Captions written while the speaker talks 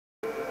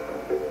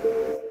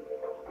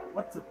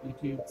What's up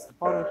YouTube, it's the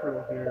Final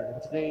Turtle here,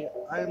 and today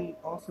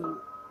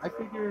I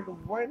figured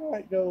why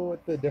not go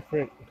with the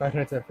different Five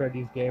Nights at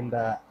Freddy's game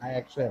that I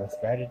actually have a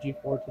strategy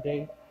for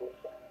today.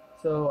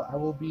 So I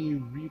will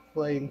be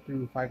replaying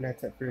through Five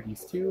Nights at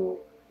Freddy's 2.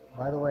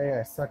 By the way,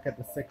 I suck at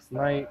the 6th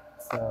night,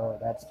 so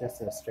that's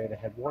just a straight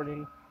ahead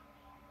warning.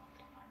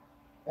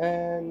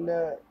 And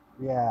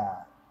yeah,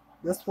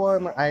 this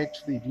one I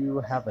actually do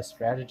have a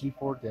strategy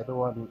for, the other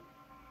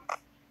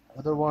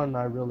one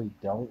I really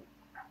don't.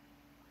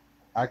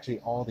 Actually,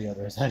 all the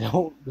others I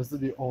don't. This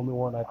is the only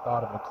one I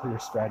thought of a clear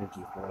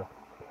strategy for.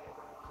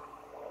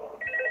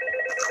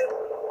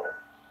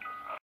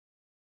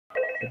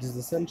 Which is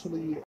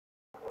essentially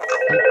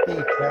keep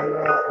the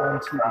camera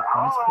onto the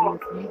on-screen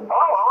feed.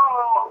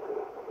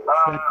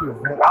 Check your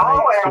vent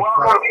lights to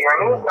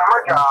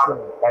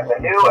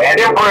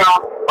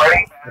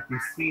if you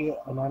see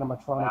an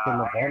animatronic in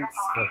the vents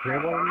or hear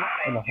one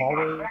in the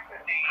hallway,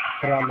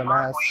 put on the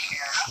mask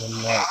and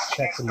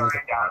check the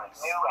music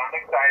box.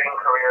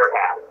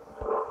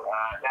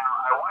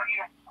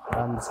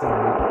 I'm just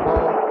gonna make the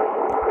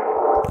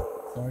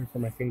call. Sorry for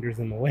my fingers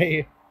in the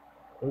way.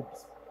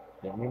 Oops.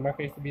 Didn't mean my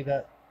face to be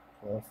that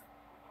close.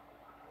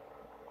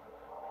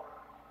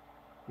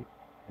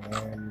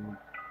 And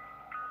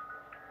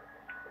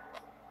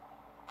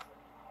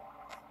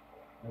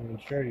I mean,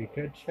 sure, you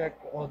could check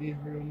all these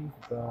rooms,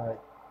 but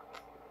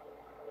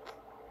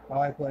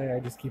how I play, I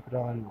just keep it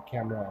on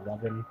camera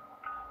 11,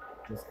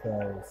 just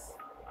because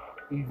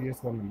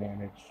easiest one to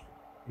manage.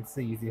 It's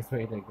the easiest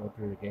way to go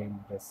through the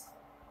game. Just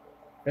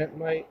vent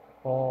light,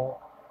 hall,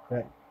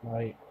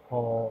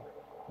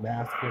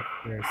 mask if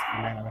there's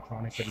an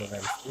animatronic in the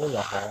vents or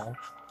the hall,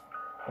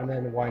 and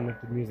then wind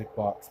up the music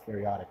box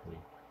periodically.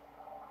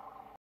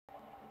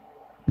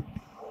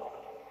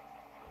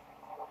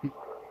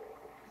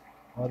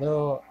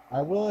 Although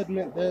I will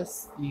admit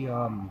this, the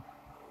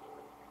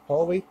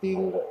hallway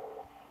thing,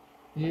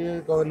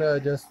 you're gonna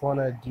just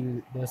wanna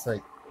do this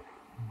like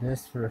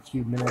this for a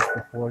few minutes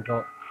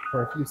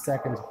for a few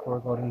seconds before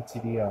going to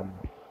the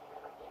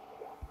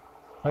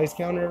price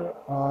counter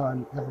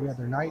on every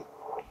other night.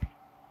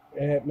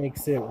 It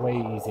makes it way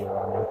easier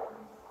on you.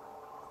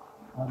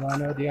 Although I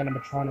know the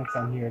animatronics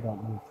on here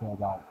don't move till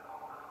about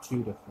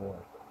 2 to 4.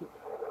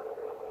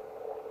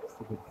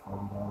 Stupid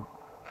phone dog.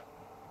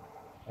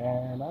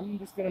 And I'm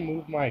just gonna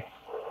move my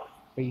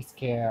face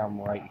cam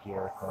right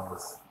here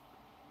because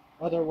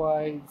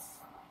otherwise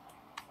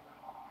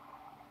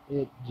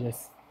it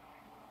just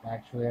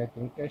actually I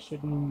think I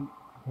shouldn't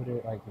put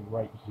it like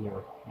right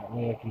here. That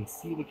way I can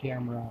see the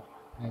camera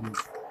and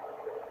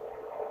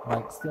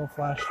like still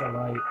flash the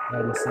light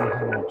and see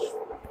how much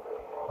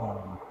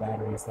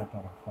battery is left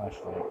on a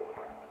flashlight.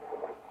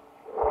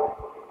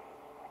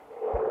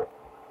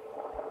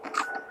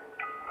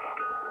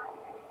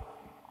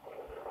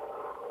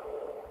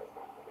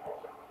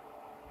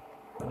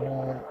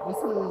 This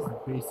is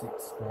basic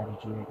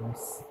strategy, I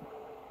guess.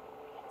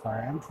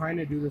 Sorry, I'm trying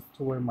to do this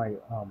to where my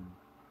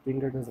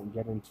finger doesn't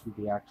get into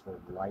the actual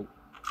light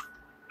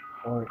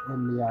or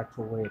in the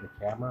actual way of the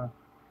camera.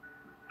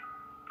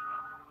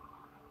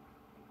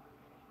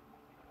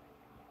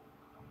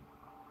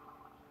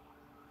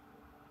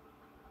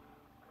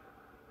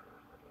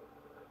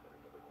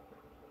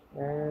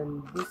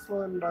 And this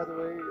one, by the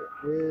way,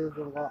 is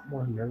a lot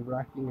more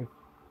nerve-wracking if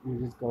you're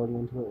just going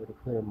into it with a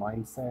clear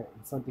mindset.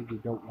 It's something you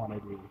don't want to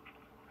do.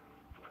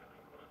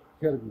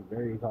 You gotta be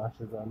very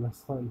cautious on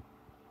this one.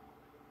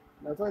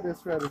 That's why this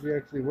strategy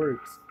actually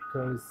works,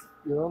 because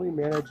you're only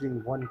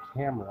managing one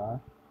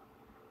camera,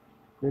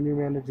 then you're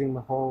managing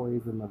the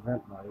hallways and the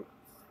vent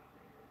lights.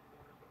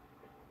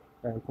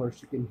 And of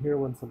course you can hear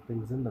when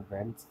something's in the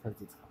vents,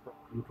 because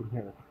you can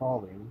hear it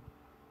crawling,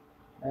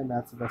 and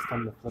that's the best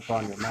time to flip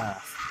on your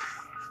mask.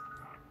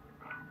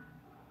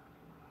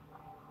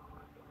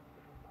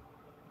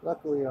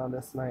 Luckily on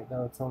this night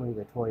though, it's only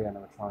the toy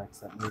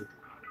animatronics that move,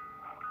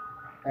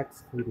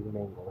 excluding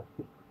Mangle.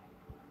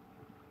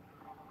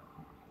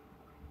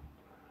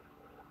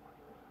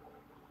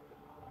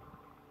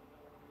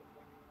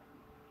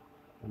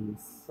 I'm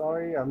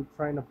sorry, I'm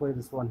trying to play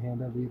this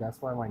one-handedly, that's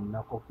why my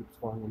knuckle keeps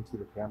going into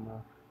the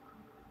camera.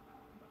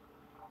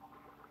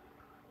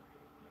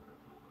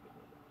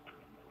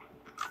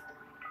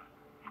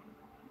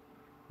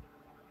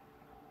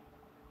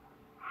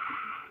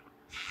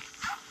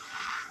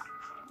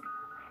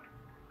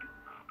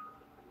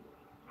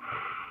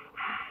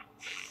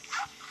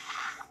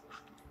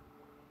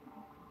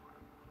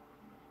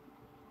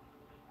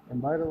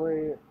 And by the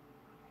way,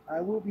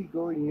 I will be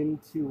going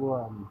into,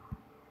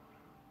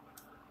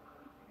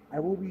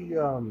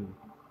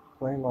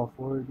 playing all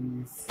 4 of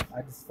these.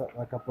 I just felt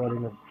like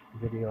uploading a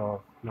video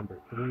of number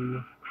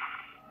 3.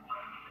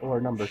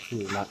 Or number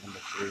 2, not number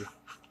 3.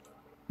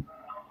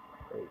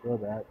 Wait, go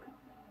back.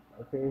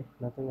 Okay,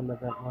 nothing in the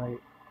vent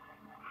light.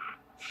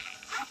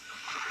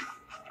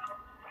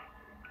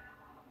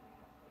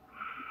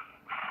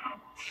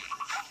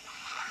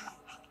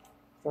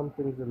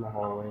 Something's in the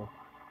hallway.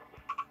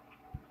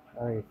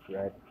 Alright,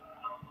 Fred.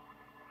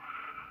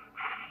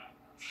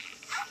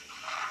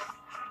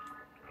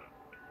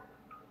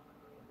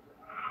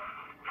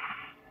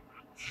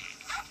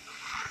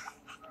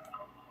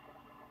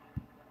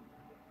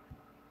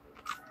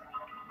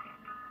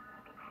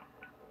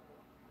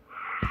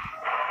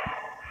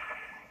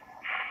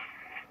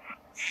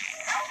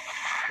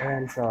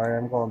 And sorry,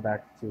 I'm going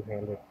back to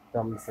two-handed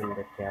thumbs in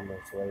the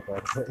camera's way, by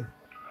the way.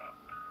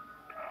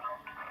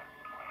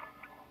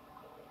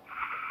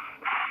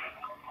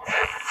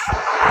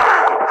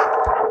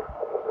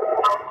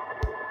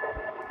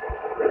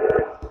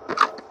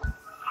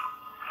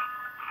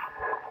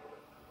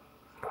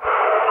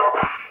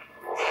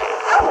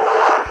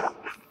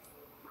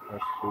 Oh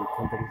shoot,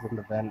 something's in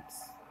the vents.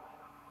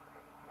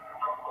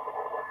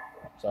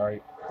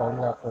 Sorry, phone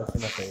got close to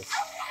my face.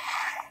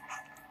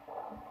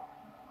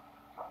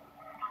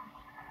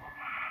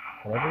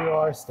 Wherever you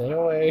are, stay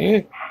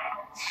away.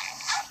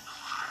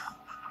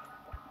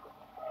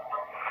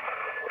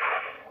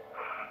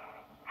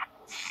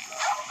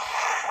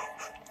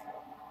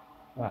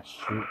 Ah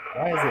shoot,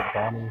 why is it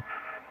Bonnie?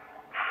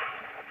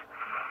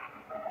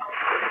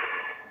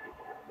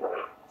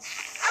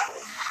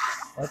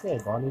 Okay,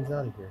 Bonnie's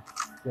out of here.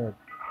 Good.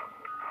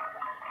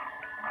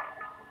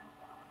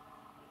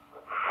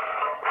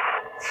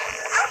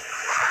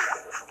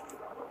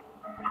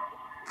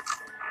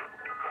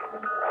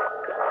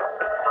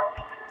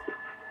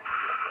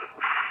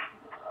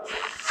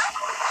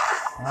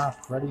 Ah,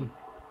 Freddy,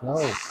 no. I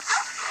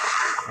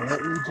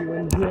don't need you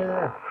in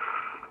here.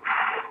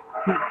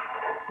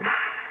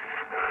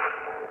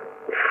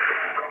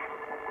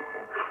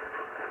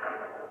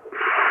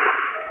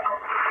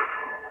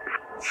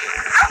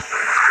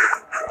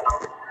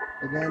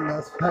 Again,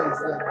 that's why I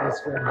said this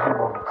strategy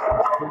works.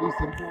 It's pretty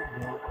simple,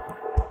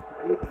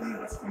 but it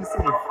needs to be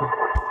safe.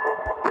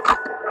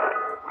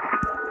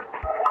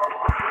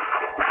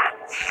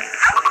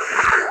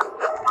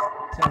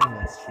 Tell me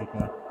that's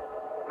Chica.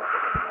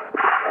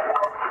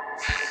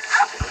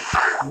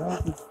 No,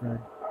 it's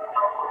Fred.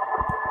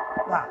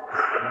 Ah,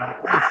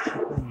 why is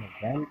Chica in the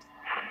vent?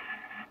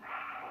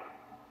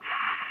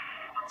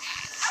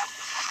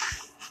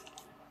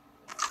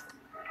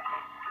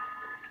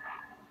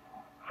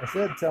 I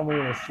said tell me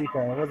it was Chica,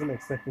 I wasn't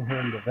expecting her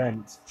in the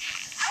vent.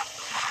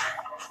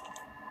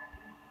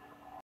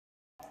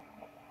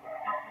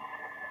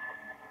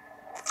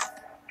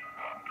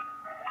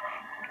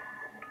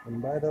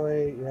 And by the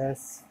way,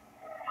 yes,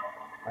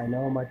 I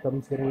know my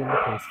thumb's getting in the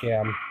face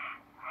cam.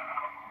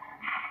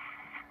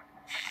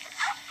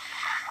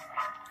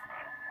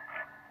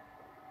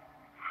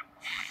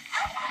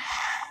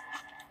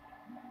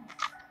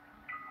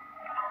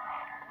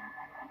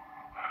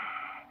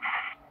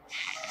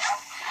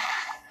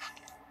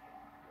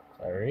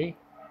 Sorry.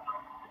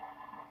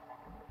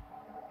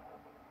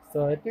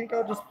 So I think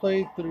I'll just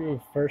play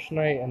through First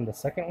Night and the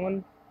second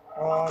one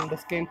on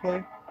this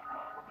gameplay,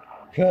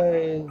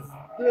 because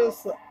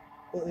this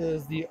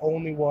is the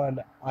only one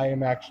I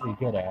am actually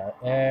good at,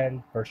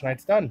 and First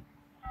Night's done.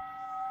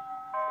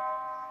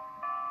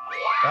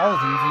 That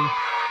was easy.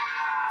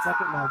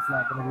 Second Night's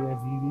not going to be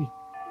as easy.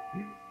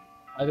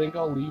 I think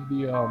I'll leave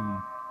the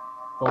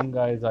phone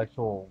guy's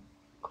actual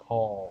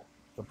call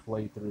to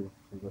play through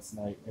for this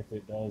night. If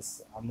it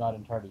does, I'm not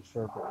entirely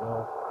sure if it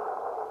will.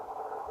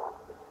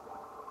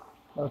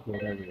 Okay,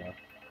 there we go.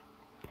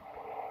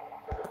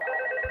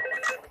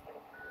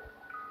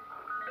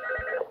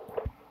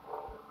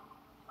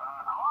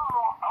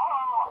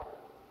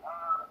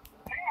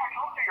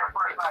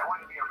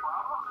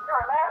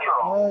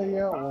 Oh,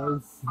 yeah, it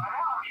was.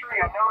 I'm sure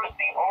you've noticed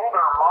the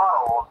older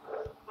models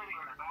sitting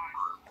in the back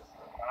room.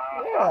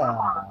 Yeah.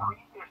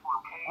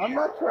 I'm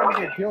not trying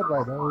to get killed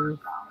by those.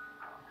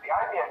 The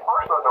idea at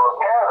first was to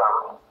repair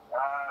them.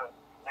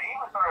 They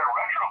even started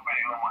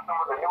retrofitting them with some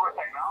of the newer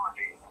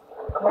technology.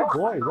 Oh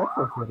boy,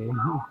 retrofitting.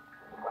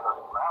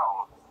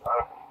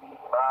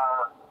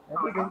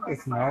 Ever think the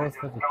smell is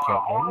because of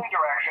children?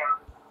 Direction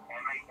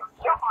and make them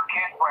super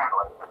kid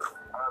friendly.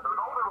 Those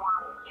older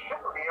ones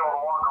shouldn't be able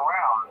to walk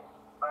around,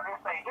 but if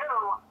they do,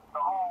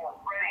 the whole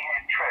Freddy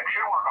head trick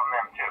should work on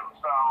them too.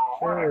 So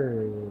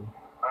sure.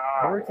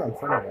 It works on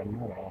some of them,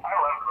 not all. I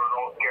love those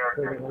old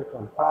characters. It works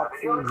on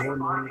Foxy,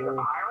 Warmonger.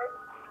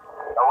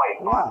 Oh wait,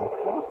 Yeah,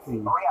 Foxy.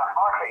 Oh yeah,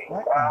 Foxy.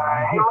 That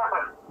guy. Hey,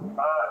 listen.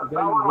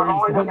 Then where's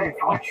the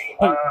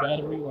flashlight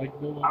battery like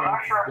no one I'm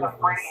not else's sure if the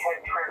Freddy business?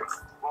 head trick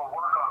will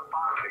work on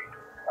Foxy.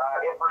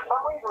 If for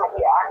some reason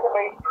he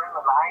activates during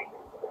the night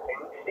and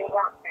you see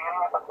him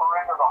standing at the far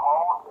end of the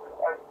hall,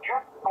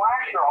 just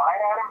flash your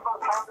light at him from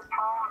time to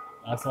time.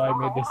 That's why I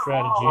made this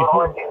strategy.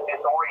 It's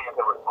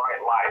disoriented with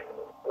bright light.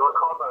 It was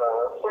called a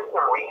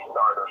system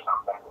restart or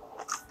something.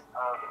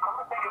 Come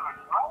to think of it,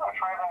 you might want to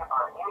try that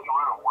on any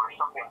room where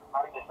something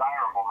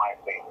undesirable might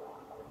be.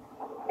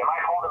 It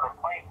might hold him in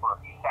place for a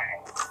few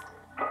seconds.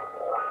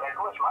 That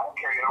glitch might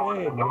carry it over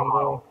to the new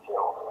model too.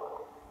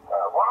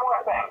 One more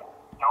thing.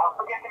 Don't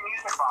forget the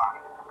music box.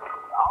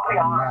 I'll be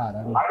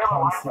honest. I'm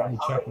constantly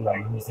checking the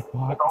music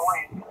box. It's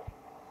always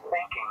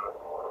thinking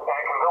that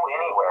it can go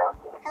anywhere.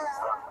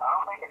 I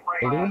don't think it's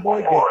pretty. Balloon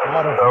Boy, get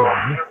out of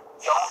here.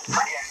 Don't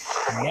forget.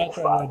 I'm not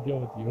trying to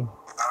deal with you.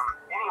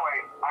 Anyway,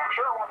 I'm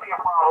sure it won't be a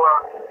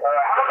problem.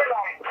 Have a good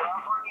night.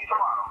 I'll talk to you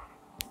tomorrow.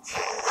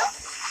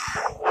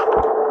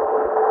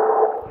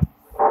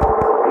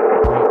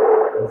 Wait,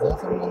 was that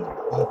someone?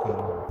 Okay,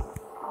 no.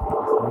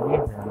 It's maybe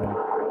a paramedic.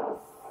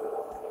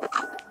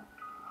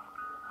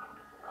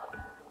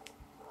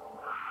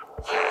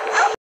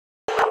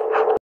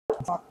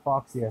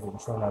 Foxy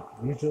hasn't shown up.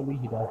 Usually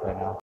he does by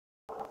now.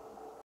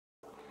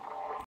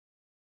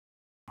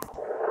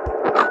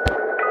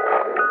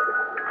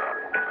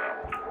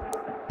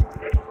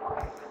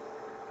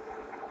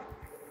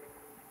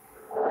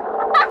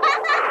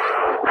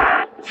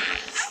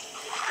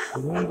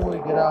 Balloon Boy,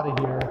 get out of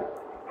here.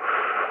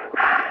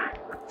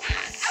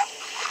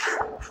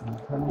 I'm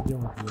trying to deal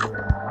with you.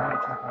 Alright,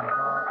 check my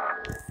box.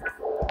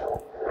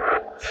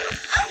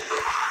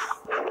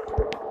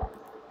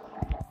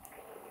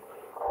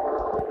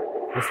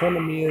 This one to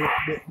me is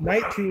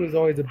night 2 is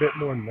always a bit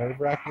more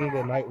nerve-wracking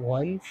than night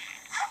 1.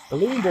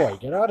 Balloon Boy,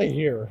 get out of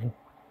here.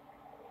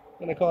 It's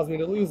gonna cause me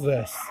to lose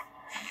this.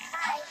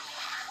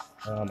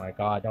 Oh my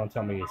god, don't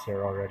tell me he's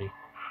here already.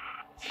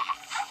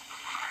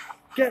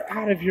 Get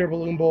out of here,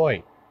 Balloon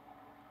Boy.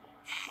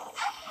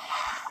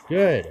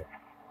 Good.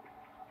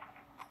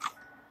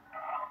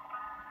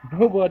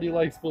 Nobody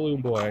likes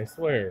Balloon Boy, I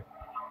swear.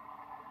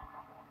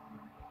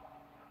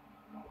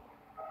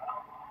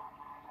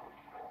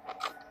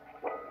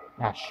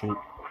 Ah, shoot.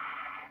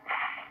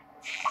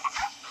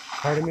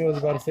 Part of me was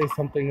about to say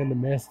something in the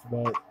mist,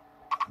 but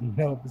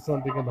no, there's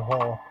something in the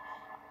hall.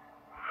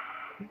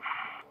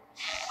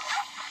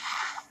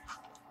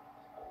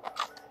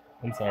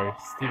 I'm sorry,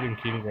 Stephen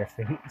King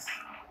reference.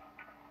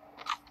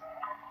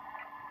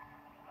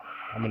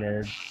 I'm a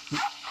nerd.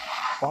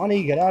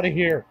 Bonnie, get out of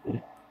here!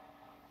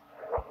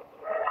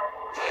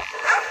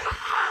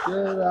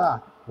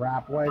 Good,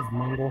 crap, why is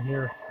Mingle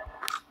here?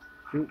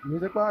 Shoot,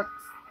 music box!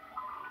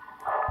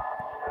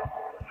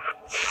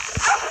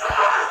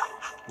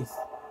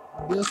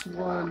 This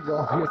one's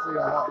obviously a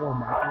lot more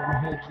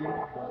micromanaging,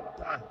 but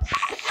god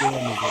damn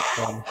is it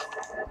fun.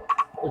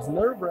 It's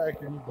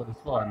nerve-wracking, but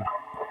it's fun.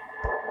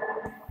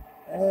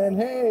 And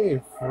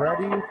hey,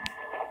 Freddy,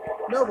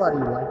 nobody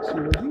likes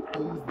you. Would you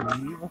please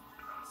leave?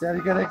 Instead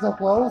of getting so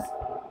close?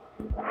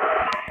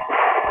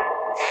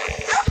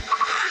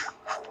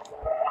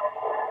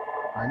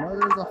 I know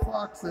there's a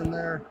fox in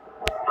there.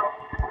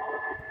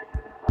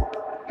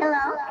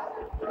 Hello?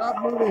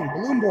 Stop moving.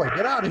 Balloon Boy,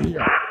 get out of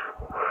here.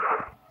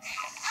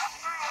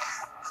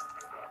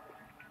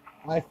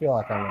 I feel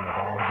like I'm gonna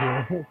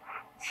die here.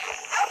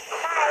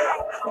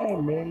 Hey,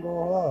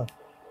 Mingle.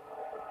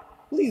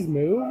 Please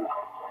move.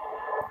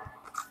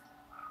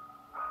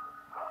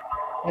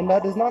 And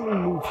that does not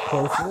mean move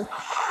closer.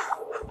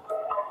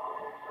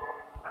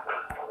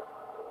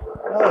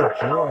 Oh,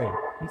 joy.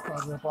 He's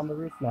climbing up on the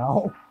roof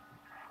now.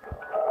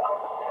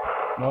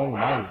 No, he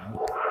might.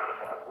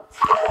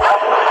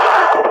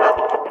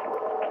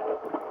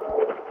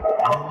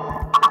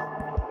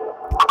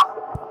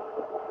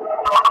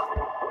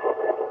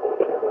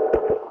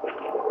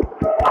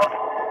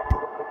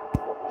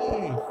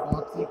 Hey,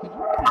 Foxy, could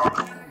you please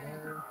stay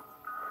there?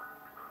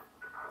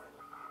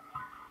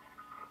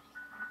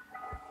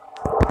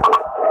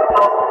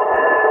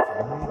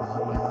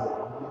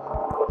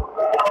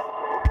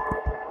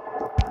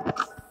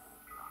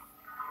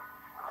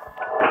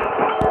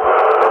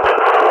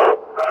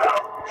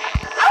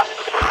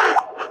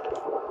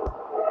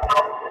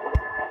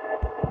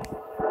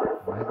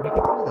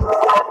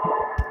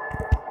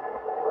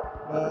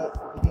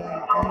 Again,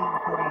 only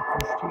recording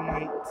first 2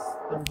 nights.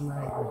 Third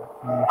night will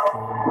be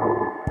for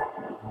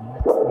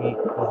next week,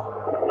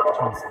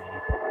 Tuesday.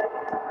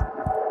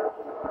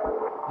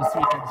 This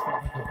week I just felt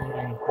like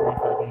uploading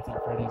 45 Nights At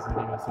Freddy's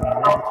videos, so I'm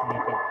ready to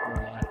make up for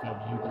a lack of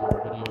Yu-Gi-Oh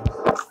videos.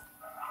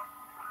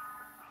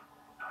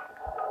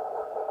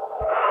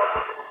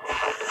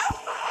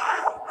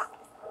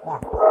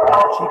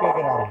 Chica,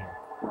 get out of here.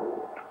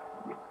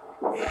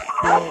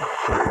 Good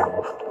Chica.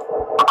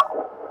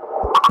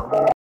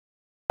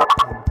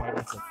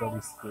 Nights At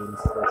Freddy's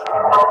game's first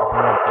time out.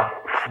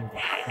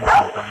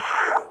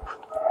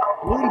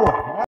 Balloon Boy, get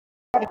out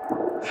of here.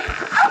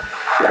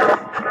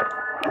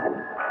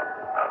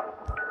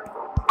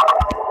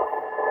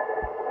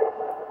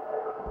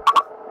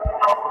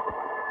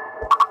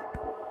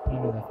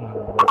 Maybe that's not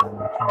what I'm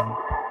returning.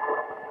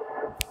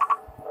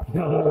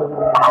 No,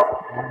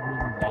 I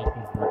really like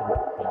his rhythm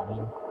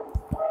building.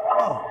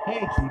 Oh,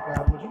 hey Chica,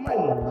 would you mind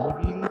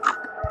leaving?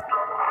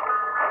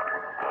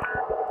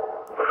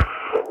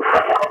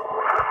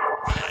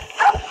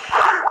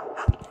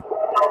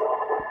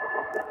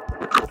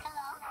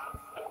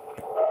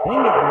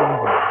 Dang it,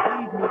 Ruben,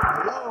 leave me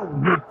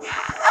alone!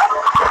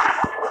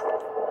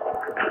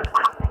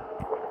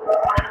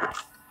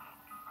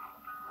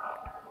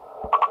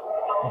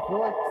 I feel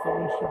like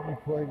someone should be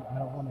playing I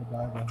Don't Want to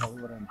Die by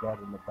Hollywood Undead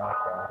in the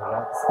background.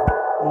 That's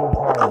the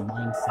entire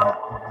mindset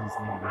of these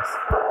games.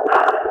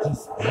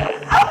 Just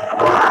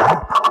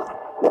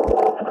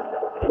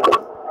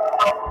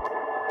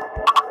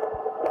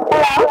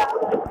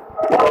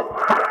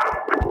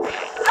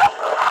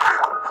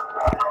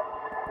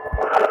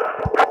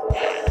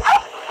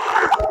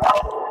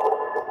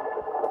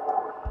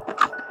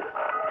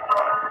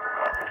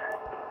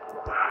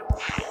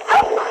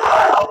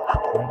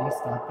Ready,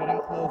 stop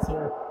getting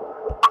closer.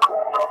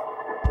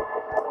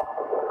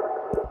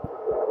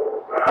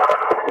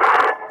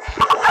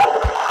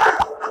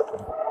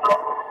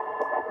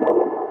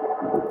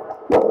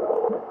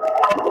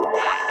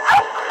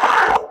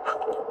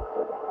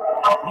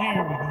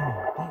 There we go.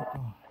 Thank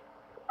God.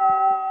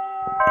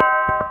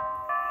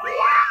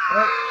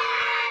 Well,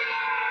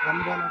 I'm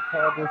gonna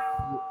call this.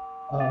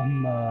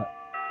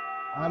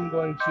 I'm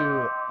going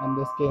to end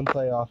this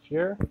gameplay off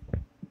here.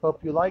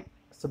 Hope you like.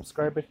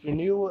 Subscribe if you're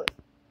new.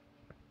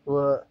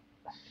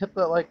 Hit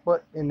that like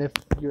button if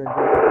you enjoyed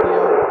the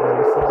video.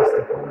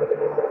 And